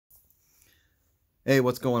Hey,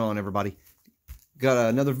 what's going on, everybody? Got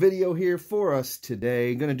another video here for us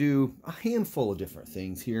today. Gonna do a handful of different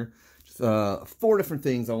things here. Just, 4 different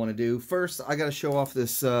things I want to do. First, I got to show off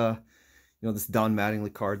this, this Don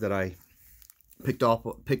Mattingly card that I picked up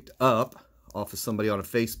off of somebody on a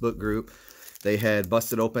Facebook group. They had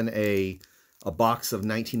busted open a box of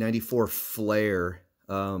 1994 Flair.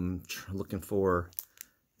 Looking for,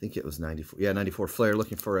 I think it was 94. Yeah, 94 Flair.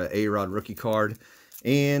 Looking for a A-Rod rookie card.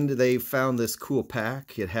 And they found this cool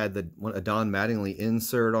pack. It had a Don Mattingly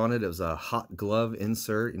insert on it. It was a hot glove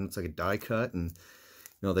insert, and it's like a die cut. And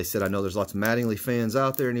they said, I know there's lots of Mattingly fans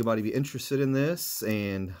out there. Anybody be interested in this?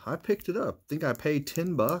 And I picked it up. I think I paid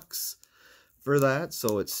 $10 for that.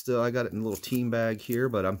 So it's still, I got it in a little team bag here,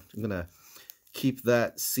 but I'm gonna keep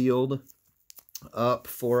that sealed up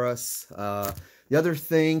for us. The other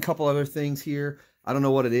thing, couple other things here. I don't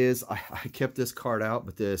know what it is. I kept this card out,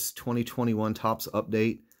 but this 2021 Topps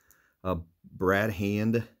Update, Brad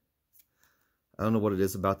Hand. I don't know what it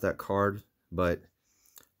is about that card, but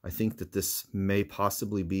I think that this may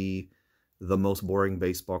possibly be the most boring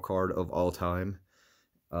baseball card of all time.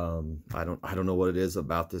 I don't know what it is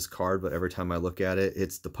about this card, but every time I look at it,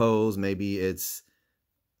 it's the pose. Maybe it's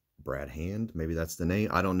Brad Hand. Maybe that's the name.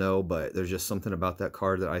 I don't know, but there's just something about that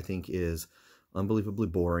card that I think is unbelievably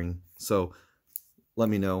boring. So let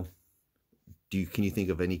me know. Can you think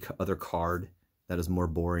of any other card that is more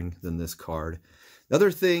boring than this card? The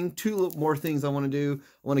other thing, 2 more things I want to do.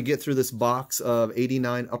 I want to get through this box of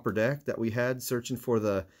 89 Upper Deck that we had searching for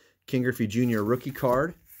the Ken Griffey Jr. rookie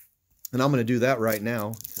card. And I'm going to do that right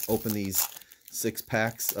now. Open these 6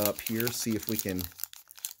 packs up here, see if we can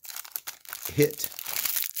hit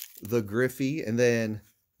the Griffey. And then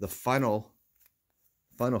the final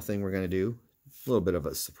thing we're going to do, a little bit of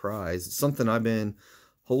a surprise. It's something I've been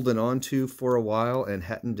holding on to for a while and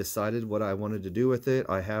hadn't decided what I wanted to do with it.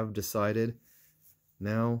 I have decided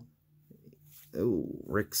now. Oh,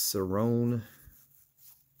 Rick Cerone,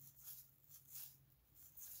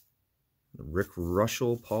 Rick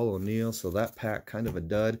Russell, Paul O'Neill. So that pack, kind of a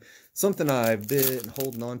dud. Something I've been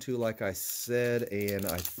holding on to, like I said, and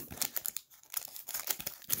I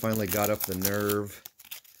finally got up the nerve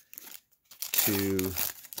to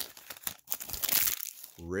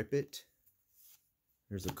rip it.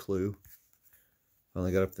 There's a clue.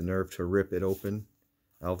 Finally got up the nerve to rip it open.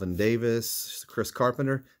 Alvin Davis, Chris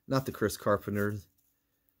Carpenter. Not the Chris Carpenter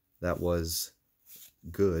that was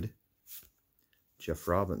good. Jeff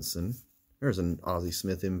Robinson. There's an Ozzie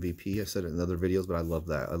Smith MVP. I said it in other videos, but I love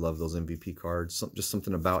that. I love those MVP cards. Just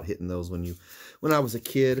something about hitting those when I was a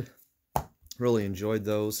kid. Really enjoyed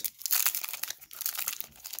those.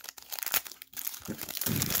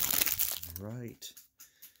 Right.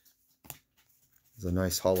 There's a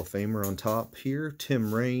nice Hall of Famer on top here.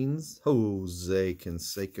 Tim Raines, Jose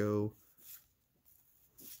Canseco.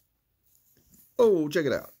 Oh, check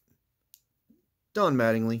it out. Don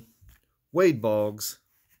Mattingly, Wade Boggs.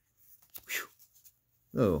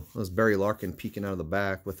 Whew. Oh, that was Barry Larkin peeking out of the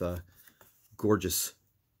back with a gorgeous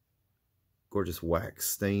wax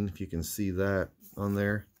stain, if you can see that on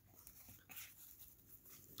there.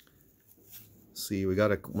 See, we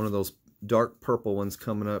got one of those dark purple ones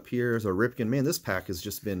coming up here. There's a Ripken. Man, this pack has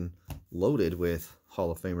just been loaded with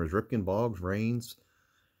Hall of Famers. Ripken, Boggs, Raines.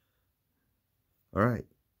 All right.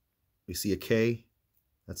 We see a K.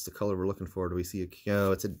 That's the color we're looking for. Do we see a K?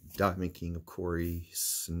 Oh, it's a Diamond King of Corey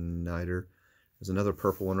Snyder. There's another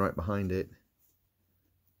purple one right behind it.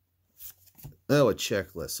 Oh, a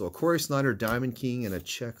checklist. So a Corey Snyder, Diamond King, and a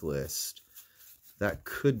checklist. That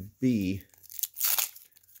could be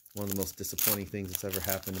one of the most disappointing things that's ever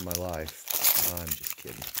happened in my life. I'm just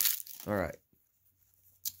kidding. All right.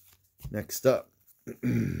 Next up,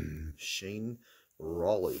 Shane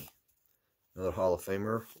Rawley. Another Hall of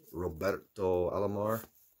Famer. Roberto Alomar.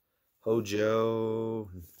 Hojo.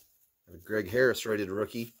 Greg Harris rated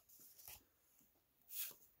rookie.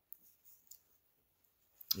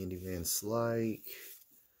 Andy Van Slyke.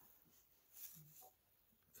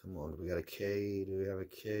 Come on, do we got a K? Do we have a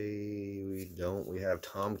K? We don't. We have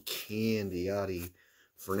Tom Candiotti,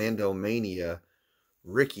 Fernando Mania,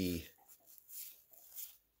 Ricky,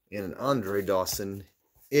 and an Andre Dawson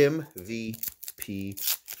MVP.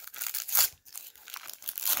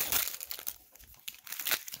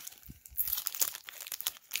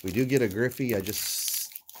 We do get a Griffey. I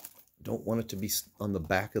just don't want it to be on the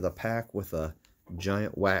back of the pack with a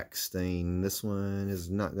giant wax stain. This one is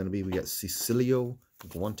not going to be. We got Cecilio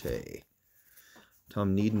Guante,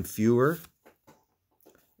 Tom Niedenfuer,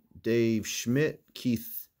 Dave Schmidt,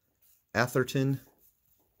 Keith Atherton.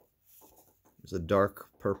 There's a dark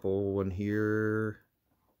purple one here.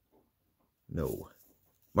 No.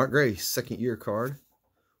 Mark Gray, second year card.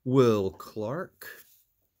 Will Clark.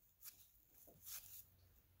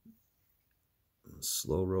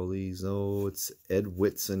 Slow roll these. Oh, it's Ed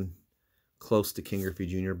Whitson. Close to King Griffey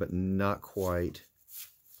Jr., but not quite.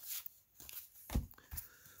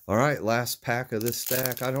 All right, last pack of this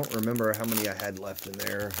stack. I don't remember how many I had left in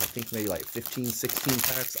there. I think maybe like 15, 16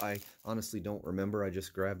 packs. I honestly don't remember. I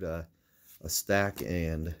just grabbed a stack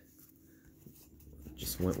and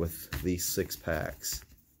just went with these 6 packs.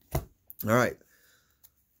 All right.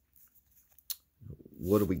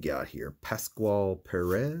 What do we got here? Pascual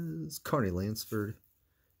Perez, Carney Lansford,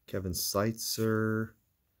 Kevin Seitzer,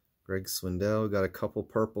 Greg Swindell. Got a couple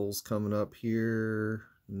purples coming up here.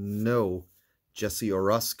 No. Jesse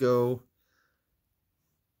Orozco.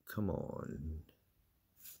 Come on.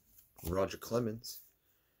 Roger Clemens.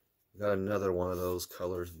 Got another one of those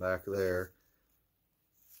colors back there.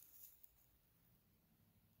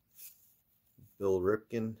 Bill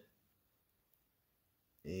Ripken.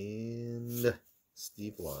 And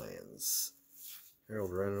Steve Lyons.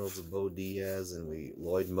 Harold Reynolds, Bo Diaz, and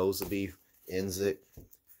Lloyd Moseby ends it.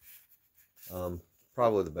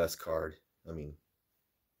 Probably the best card. I mean,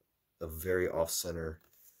 a very off-center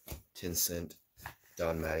 10-cent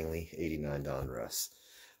Don Mattingly, 89 Don Russ.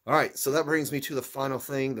 All right, so that brings me to the final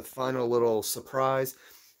thing, the final little surprise.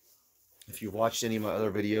 If you've watched any of my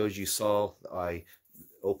other videos, you saw I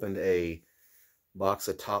opened a box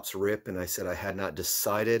of Topps Rip, and I said I had not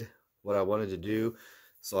decided what I wanted to do.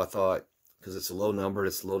 So I thought, because it's a low number,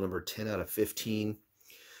 it's low number 10 out of 15.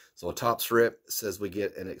 So a Topps Rip says we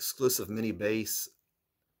get an exclusive mini base,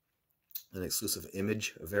 an exclusive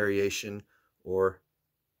image, a variation, or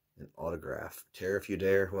an autograph. Tear if you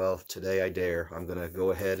dare. Well, today I dare. I'm going to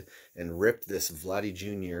go ahead and rip this Vladdy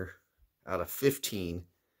Jr. out of 15. I'm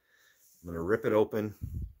going to rip it open.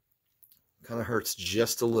 Kind of hurts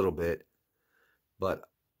just a little bit, but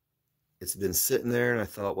it's been sitting there, and I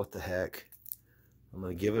thought, what the heck? I'm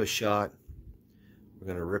going to give it a shot. We're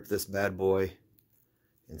going to rip this bad boy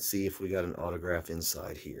and see if we got an autograph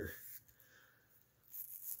inside here.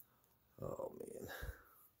 Oh, man.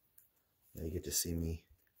 Now you get to see me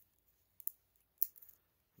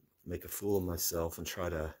make a fool of myself and try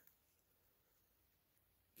to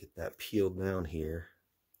get that peeled down here.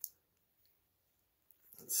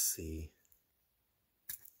 Let's see.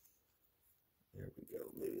 There we go.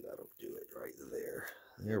 Maybe that'll do it right there.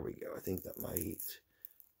 There we go. I think that might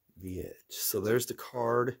be it. So there's the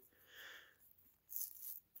card.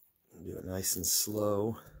 Do it nice and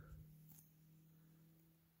slow.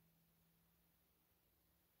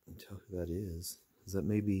 And tell who that is. Is that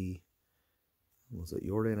maybe, was it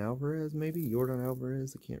Yordan Alvarez maybe? Yordan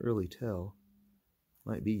Alvarez? I can't really tell.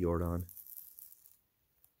 Might be Yordan.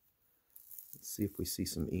 Let's see if we see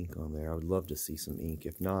some ink on there. I would love to see some ink.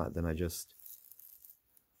 If not, then I just...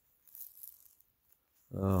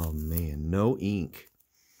 Oh man, no ink.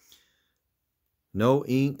 No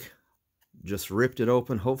ink. Just ripped it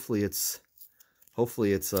open. Hopefully it's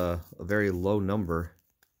a very low number.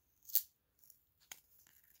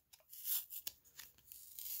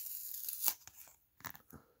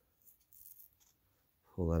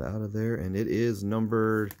 Pull that out of there, and it is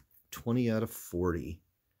numbered 20 out of 40.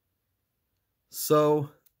 So,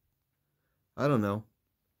 I don't know.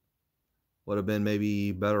 Would have been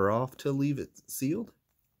maybe better off to leave it sealed?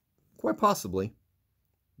 Quite possibly.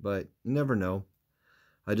 But you never know.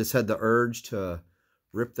 I just had the urge to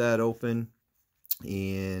rip that open.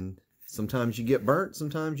 And sometimes you get burnt,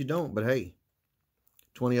 sometimes you don't. But hey,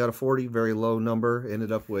 20 out of 40, very low number.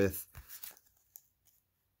 Ended up with,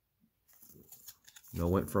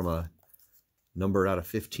 went from a number out of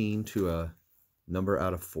 15 to a number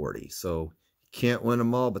out of 40. So, can't win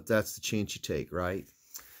them all, but that's the chance you take, right?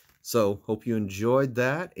 So, hope you enjoyed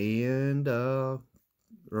that, and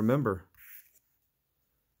remember,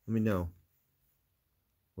 let me know,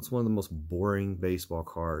 what's one of the most boring baseball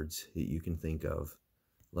cards that you can think of?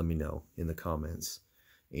 Let me know in the comments,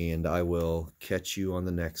 and I will catch you on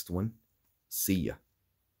the next one. See ya.